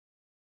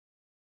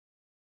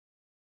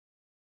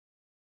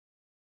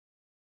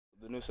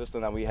The new system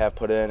that we have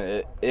put in,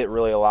 it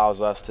really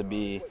allows us to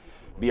be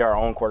our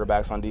own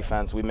quarterbacks on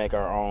defense. We make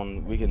our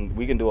own. We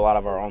can do a lot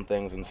of our own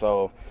things, and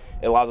so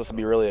it allows us to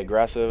be really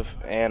aggressive.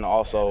 And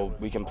also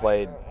we can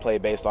play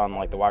based on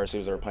like the wide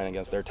receivers that we're playing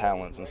against, their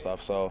talents and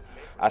stuff. So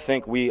I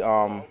think we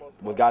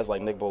with guys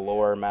like Nick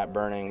Ballore, Matt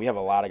Burning, we have a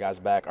lot of guys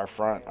back. Our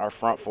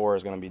front four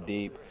is going to be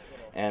deep.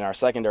 And our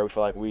secondary, we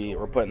feel like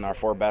we're putting our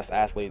four of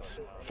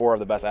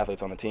the best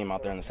athletes on the team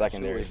out there in the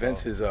secondary.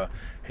 Vince is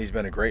he's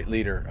been a great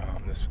leader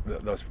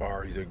thus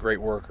far. He's a great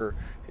worker.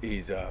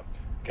 He's got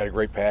a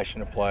great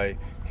passion to play.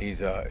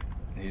 He's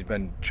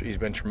been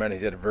tremendous.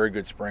 He's had a very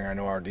good spring. I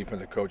know our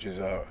defensive coaches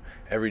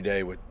every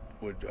day would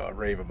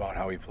rave about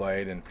how he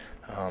played, and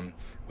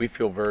we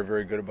feel very,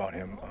 very good about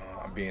him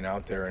being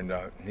out there. And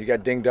he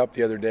got dinged up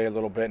the other day a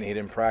little bit, and he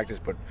didn't practice,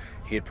 but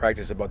he had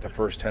practiced about the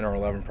first 10 or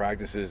 11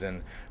 practices,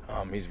 and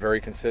he's very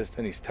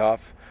consistent. He's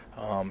tough.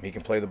 He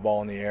can play the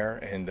ball in the air,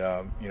 and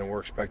you know, we're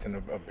expecting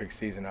a big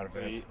season out of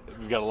Vince.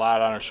 We've got a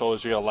lot on our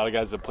shoulders. We've got a lot of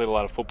guys that played a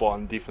lot of football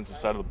on the defensive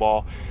side of the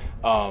ball.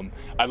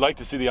 I'd like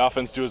to see the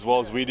offense do as well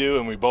as we do,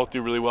 and we both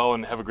do really well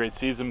and have a great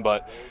season,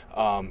 but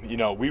you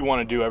know, we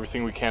want to do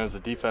everything we can as a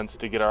defense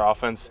to get our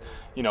offense,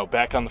 you know,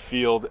 back on the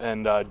field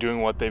and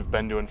doing what they've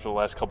been doing for the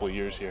last couple of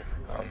years here.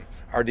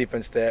 Our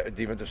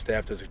defensive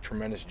staff does a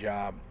tremendous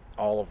job,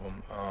 all of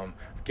them,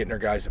 getting our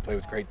guys to play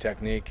with great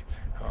technique,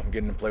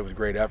 getting them to play with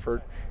great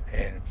effort.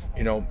 And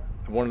you know,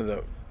 one of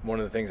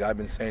the things I've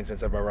been saying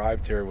since I've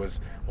arrived here was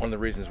one of the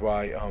reasons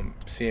why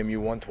CMU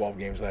won 12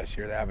 games last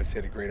year. They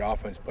obviously had a great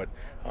offense, but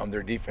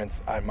their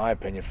defense, in my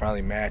opinion,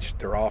 finally matched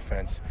their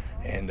offense,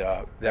 and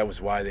that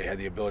was why they had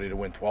the ability to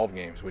win 12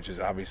 games, which is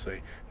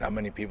obviously not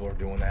many people are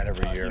doing that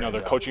every year. You know,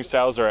 their coaching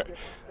styles are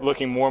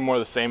looking more and more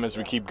the same as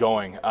we keep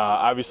going.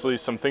 Obviously,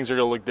 some things are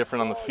going to look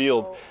different on the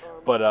field,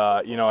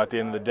 but you know, at the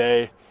end of the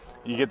day,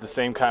 you get the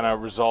same kind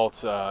of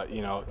results.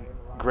 You know,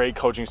 great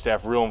coaching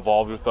staff, real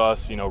involved with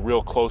us, you know,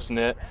 real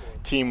close-knit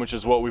team, which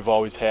is what we've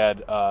always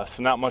had.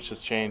 So not much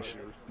has changed.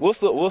 We'll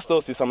still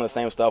see some of the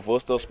same stuff. We'll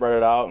still spread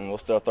it out, and we'll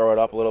still throw it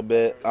up a little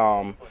bit.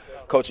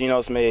 Coach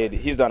Eno's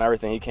he's done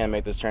everything he can to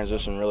make this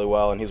transition really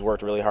well, and he's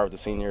worked really hard with the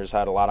seniors,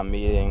 had a lot of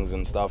meetings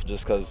and stuff,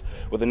 just because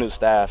with the new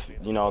staff,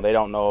 you know, they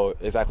don't know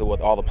exactly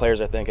what all the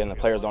players are thinking. The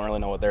players don't really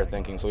know what they're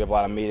thinking, so we have a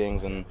lot of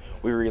meetings, and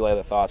we relay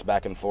the thoughts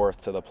back and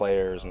forth to the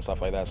players and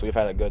stuff like that. So we've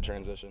had a good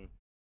transition.